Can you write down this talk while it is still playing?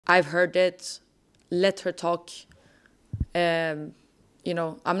I've heard it. Let her talk. You know,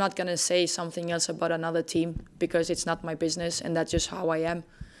 I'm not going to say something else about another team because it's not my business, and that's just how I am.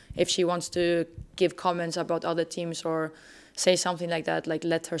 If she wants to give comments about other teams or say something like that, like,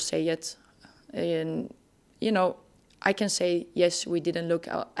 let her say it. And, you know, I can say, yes, we didn't look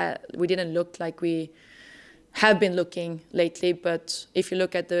like we have been looking lately, but if you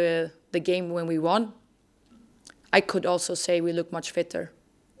look at the game when we won, I could also say we look much fitter.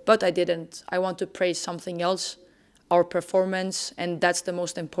 But I didn't. I want to praise something else, our performance, and that's the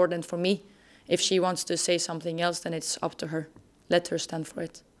most important for me. If she wants to say something else, then it's up to her. Let her stand for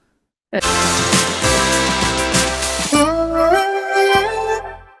it.